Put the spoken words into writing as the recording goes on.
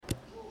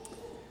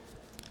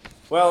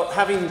Well,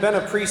 having been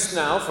a priest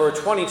now for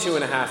 22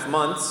 and a half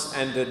months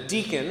and a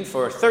deacon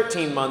for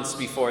 13 months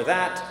before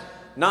that,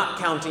 not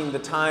counting the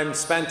time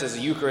spent as a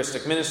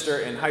Eucharistic minister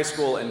in high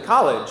school and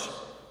college,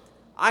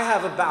 I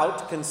have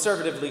about,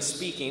 conservatively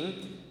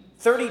speaking,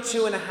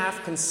 32 and a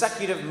half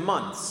consecutive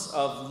months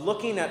of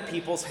looking at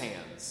people's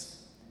hands.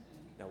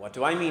 Now, what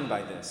do I mean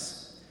by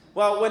this?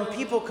 Well, when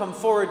people come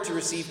forward to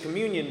receive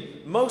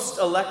communion, most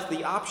elect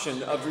the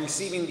option of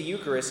receiving the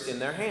Eucharist in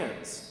their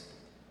hands.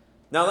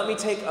 Now, let me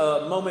take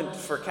a moment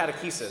for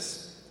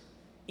catechesis.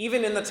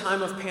 Even in the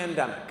time of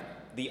pandemic,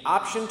 the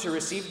option to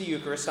receive the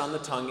Eucharist on the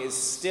tongue is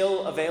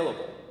still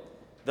available.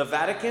 The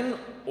Vatican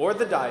or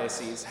the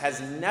diocese has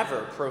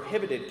never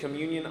prohibited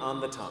communion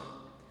on the tongue.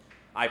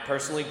 I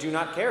personally do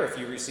not care if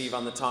you receive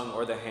on the tongue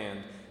or the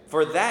hand,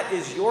 for that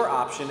is your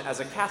option as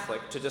a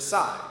Catholic to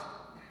decide.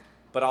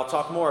 But I'll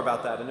talk more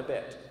about that in a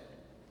bit.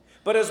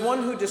 But as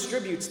one who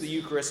distributes the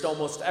Eucharist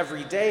almost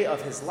every day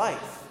of his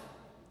life,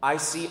 I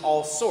see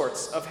all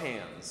sorts of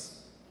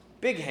hands.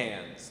 Big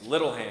hands,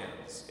 little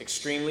hands,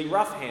 extremely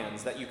rough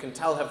hands that you can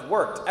tell have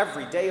worked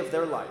every day of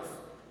their life.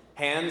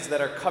 Hands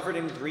that are covered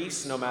in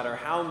grease no matter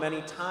how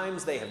many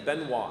times they have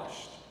been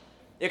washed.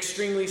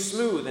 Extremely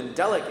smooth and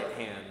delicate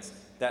hands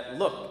that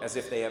look as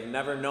if they have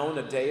never known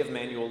a day of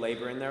manual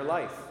labor in their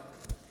life.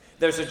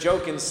 There's a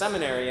joke in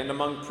seminary and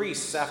among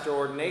priests after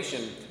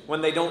ordination when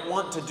they don't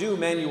want to do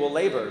manual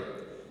labor.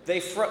 They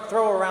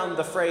throw around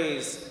the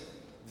phrase,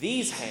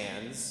 "These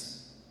hands,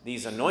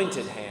 these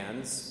anointed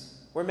hands,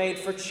 were made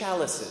for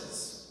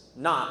chalices,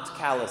 not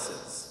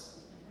calluses."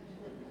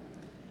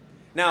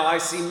 Now, I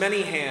see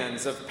many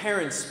hands of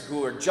parents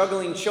who are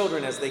juggling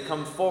children as they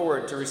come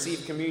forward to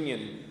receive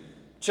communion,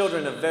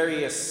 children of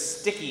various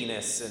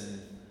stickiness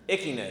and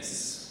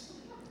ickiness.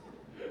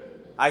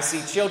 I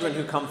see children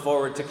who come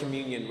forward to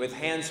communion with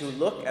hands who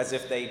look as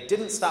if they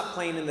didn't stop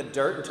playing in the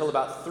dirt until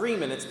about 3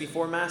 minutes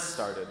before Mass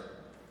started.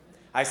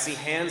 I see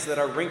hands that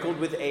are wrinkled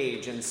with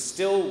age and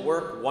still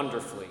work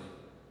wonderfully.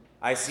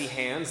 I see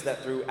hands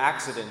that through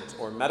accident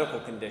or medical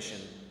condition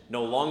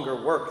no longer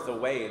work the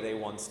way they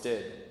once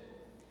did.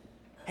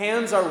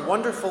 Hands are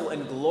wonderful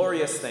and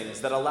glorious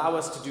things that allow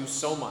us to do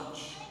so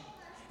much.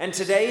 And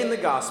today in the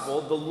Gospel,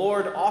 the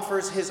Lord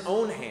offers his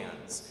own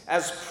hands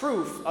as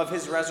proof of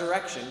his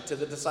resurrection to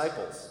the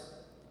disciples.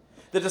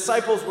 The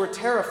disciples were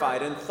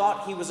terrified and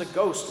thought he was a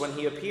ghost when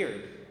he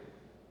appeared.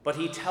 But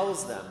he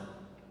tells them,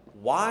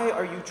 "Why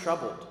are you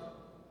troubled?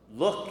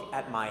 Look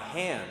at my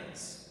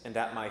hands and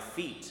at my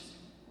feet,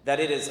 that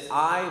it is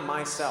I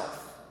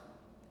myself."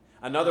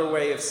 Another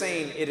way of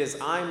saying "it is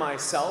I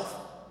myself"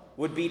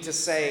 would be to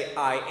say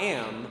 "I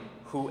am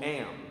who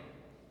am,"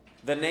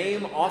 the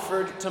name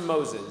offered to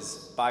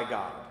Moses by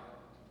God.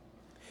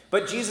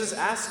 But Jesus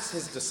asks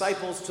his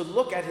disciples to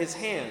look at his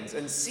hands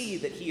and see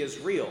that he is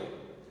real,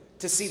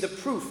 to see the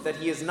proof that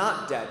he is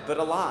not dead but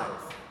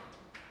alive,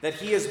 that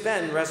he has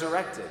been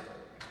resurrected.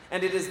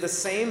 And it is the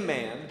same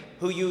man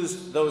who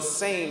used those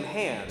same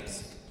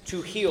hands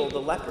to heal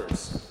the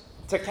lepers,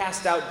 to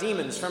cast out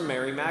demons from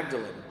Mary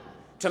Magdalene,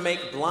 to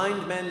make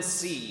blind men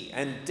see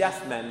and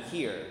deaf men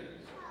hear,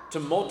 to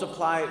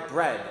multiply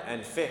bread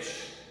and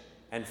fish,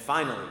 and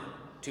finally,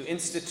 to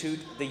institute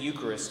the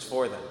Eucharist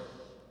for them.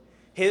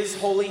 His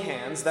holy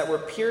hands that were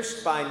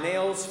pierced by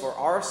nails for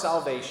our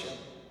salvation,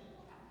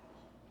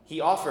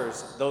 he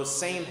offers those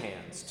same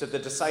hands to the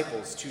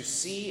disciples to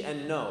see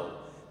and know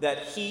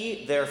that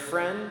he, their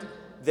friend,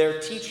 their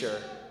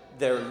teacher,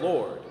 their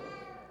Lord,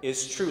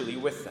 is truly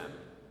with them.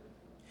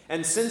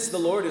 And since the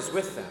Lord is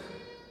with them,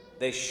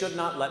 they should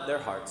not let their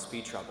hearts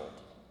be troubled.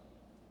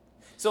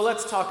 So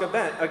let's talk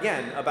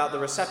again about the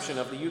reception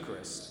of the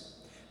Eucharist.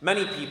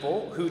 Many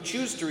people who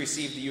choose to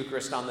receive the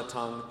Eucharist on the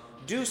tongue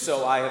do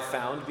so, I have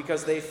found,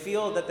 because they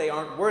feel that they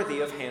aren't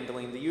worthy of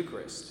handling the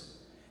Eucharist.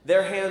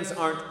 Their hands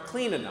aren't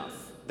clean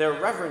enough. Their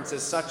reverence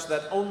is such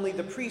that only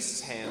the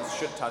priest's hands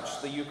should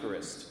touch the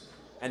Eucharist,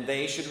 and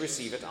they should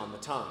receive it on the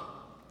tongue.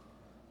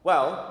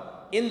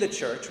 Well, in the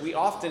Church, we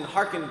often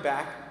hearken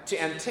back to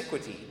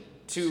antiquity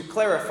to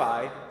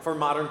clarify for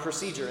modern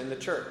procedure in the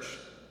Church.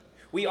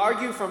 We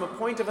argue from a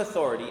point of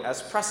authority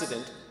as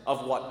precedent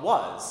of what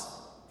was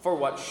for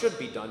what should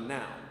be done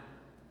now.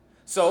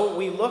 So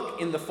we look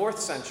in the 4th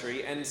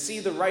century and see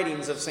the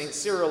writings of St.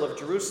 Cyril of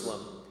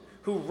Jerusalem,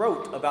 who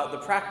wrote about the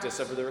practice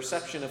of the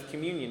reception of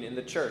communion in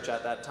the Church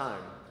at that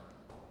time.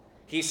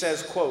 He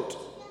says, quote,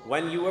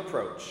 "When you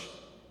approach,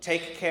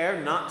 take care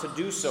not to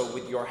do so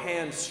with your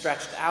hands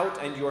stretched out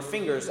and your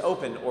fingers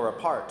open or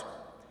apart,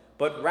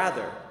 but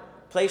rather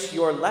place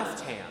your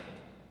left hand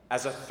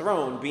as a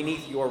throne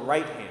beneath your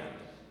right hand,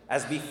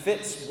 as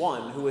befits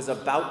one who is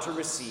about to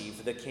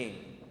receive the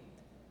king.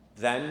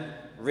 Then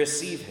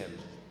receive him,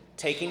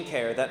 taking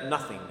care that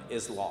nothing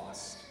is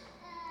lost."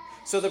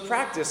 So the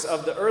practice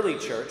of the early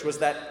Church was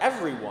that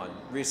everyone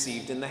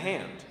received in the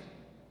hand.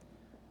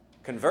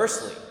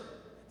 Conversely,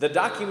 the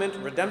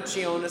document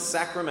Redemptionis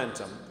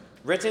Sacramentum,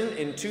 written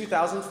in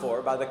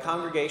 2004 by the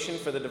Congregation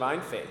for the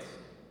Divine Faith,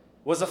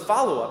 was a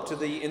follow-up to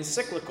the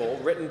encyclical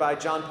written by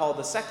John Paul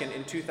II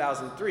in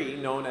 2003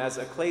 known as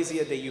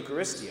Ecclesia de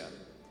Eucharistia.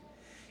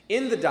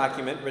 In the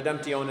document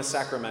Redemptionis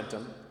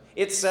Sacramentum,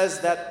 it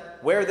says that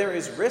where there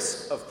is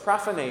risk of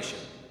profanation,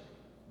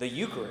 the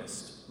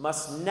Eucharist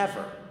must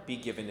never be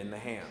given in the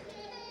hand.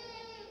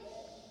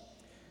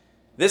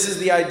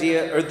 This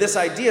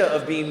idea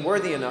of being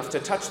worthy enough to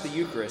touch the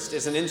Eucharist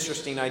is an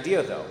interesting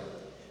idea, though,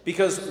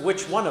 because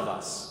which one of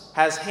us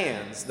has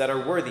hands that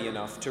are worthy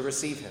enough to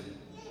receive him?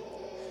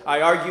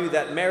 I argue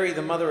that Mary,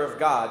 the Mother of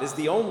God, is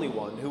the only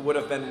one who would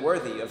have been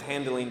worthy of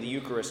handling the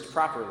Eucharist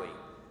properly,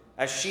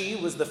 as she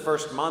was the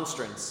first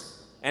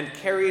monstrance and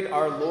carried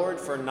our Lord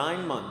for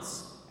 9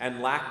 months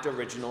and lacked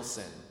original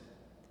sin.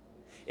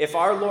 If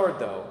our Lord,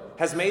 though,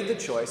 has made the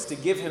choice to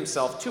give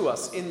himself to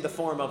us in the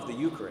form of the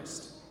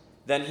Eucharist,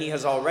 then he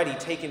has already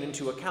taken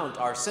into account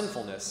our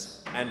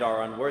sinfulness and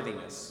our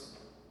unworthiness.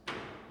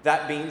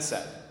 That being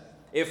said,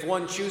 if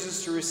one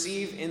chooses to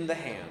receive in the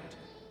hand,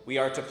 we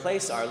are to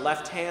place our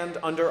left hand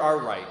under our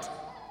right,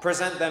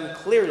 present them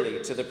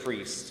clearly to the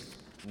priest,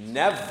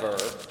 never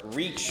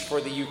reach for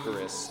the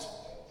Eucharist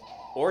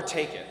or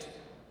take it,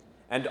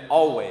 and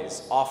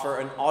always offer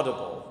an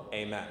audible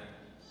amen.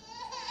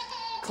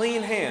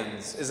 Clean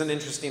hands is an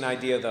interesting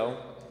idea, though.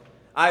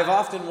 I've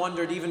often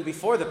wondered, even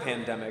before the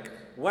pandemic,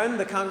 when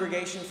the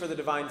Congregation for the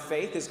Divine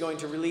Faith is going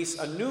to release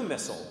a new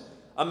missal,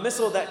 a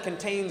missal that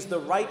contains the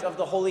rite of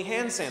the holy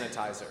hand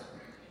sanitizer.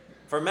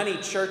 For many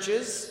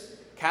churches,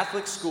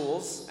 Catholic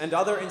schools, and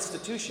other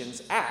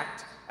institutions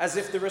act as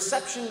if the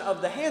reception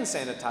of the hand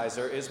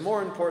sanitizer is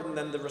more important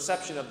than the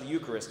reception of the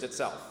Eucharist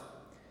itself.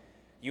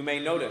 You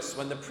may notice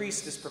when the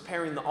priest is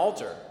preparing the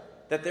altar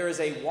that there is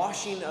a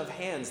washing of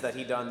hands that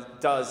he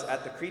does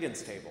at the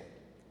credence table.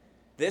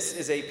 This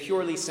is a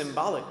purely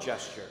symbolic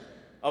gesture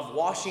of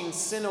washing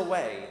sin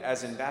away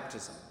as in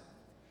baptism.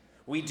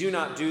 We do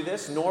not do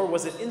this, nor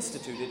was it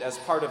instituted as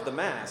part of the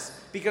Mass,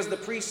 because the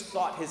priest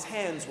thought his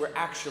hands were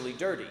actually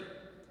dirty.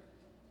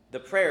 The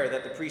prayer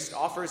that the priest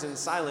offers in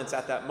silence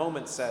at that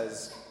moment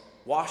says,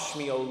 "Wash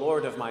me, O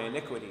Lord, of my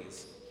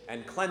iniquities,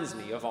 and cleanse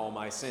me of all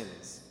my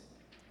sins."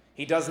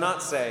 He does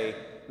not say,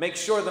 "Make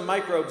sure the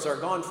microbes are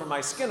gone from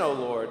my skin, O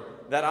Lord,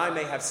 that I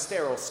may have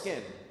sterile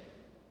skin."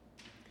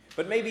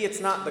 But maybe it's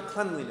not the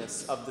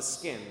cleanliness of the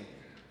skin,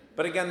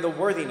 but again the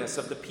worthiness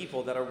of the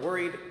people that are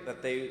worried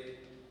that they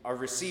are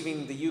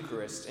receiving the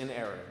Eucharist in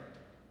error.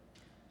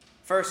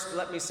 First,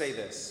 let me say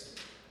this.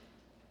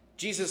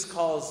 Jesus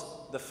calls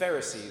the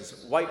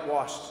Pharisees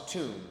whitewashed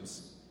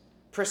tombs,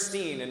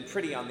 pristine and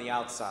pretty on the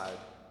outside,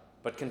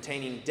 but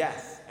containing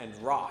death and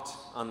rot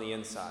on the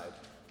inside.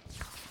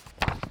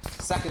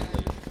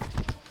 Secondly,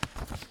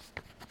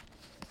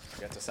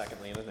 get to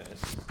secondly in a minute.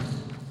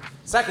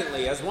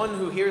 Secondly, as one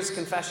who hears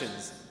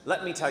confessions,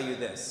 let me tell you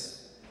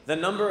this. The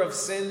number of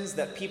sins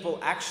that people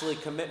actually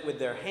commit with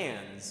their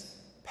hands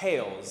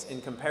pales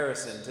in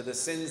comparison to the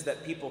sins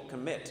that people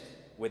commit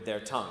with their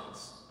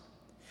tongues.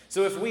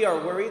 So if we are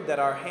worried that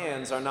our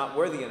hands are not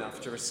worthy enough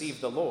to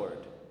receive the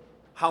Lord,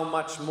 how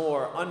much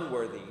more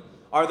unworthy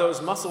are those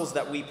muscles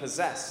that we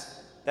possess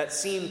that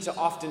seem to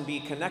often be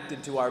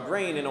connected to our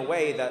brain in a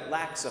way that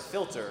lacks a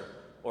filter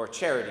or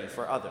charity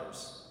for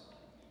others?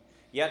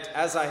 Yet,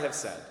 as I have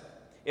said,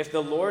 if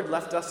the Lord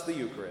left us the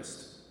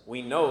Eucharist,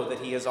 we know that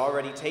he has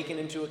already taken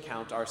into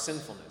account our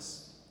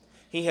sinfulness.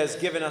 He has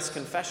given us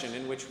confession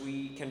in which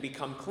we can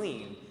become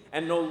clean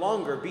and no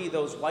longer be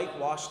those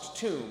whitewashed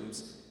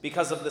tombs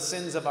because of the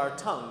sins of our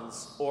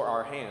tongues or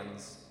our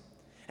hands,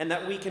 and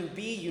that we can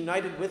be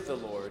united with the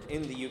Lord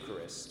in the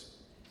Eucharist.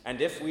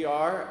 And if we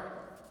are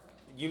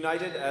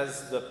united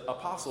as the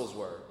apostles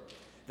were,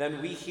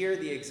 then we hear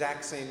the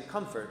exact same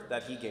comfort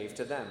that he gave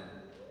to them.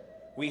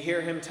 We hear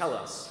him tell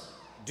us,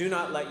 "Do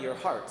not let your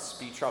hearts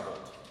be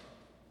troubled."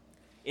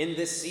 In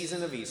this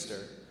season of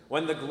Easter,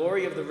 when the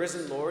glory of the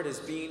risen Lord is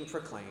being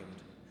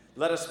proclaimed,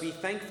 let us be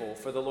thankful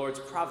for the Lord's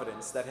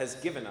providence that has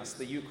given us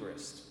the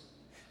Eucharist.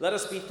 Let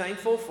us be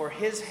thankful for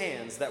his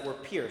hands that were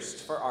pierced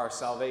for our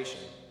salvation.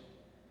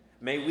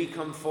 May we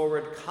come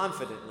forward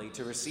confidently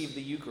to receive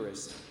the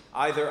Eucharist,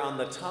 either on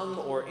the tongue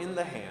or in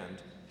the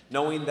hand,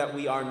 knowing that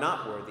we are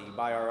not worthy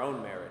by our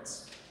own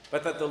merits,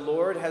 but that the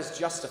Lord has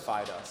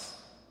justified us,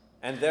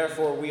 and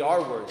therefore we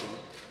are worthy,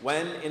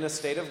 when in a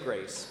state of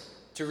grace,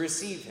 to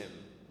receive him,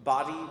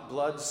 body,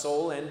 blood,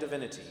 soul, and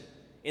divinity,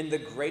 in the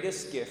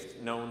greatest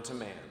gift known to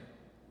man.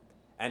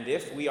 And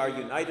if we are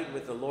united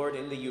with the Lord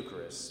in the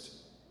Eucharist,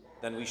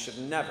 then we should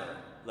never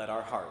let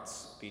our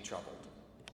hearts be troubled.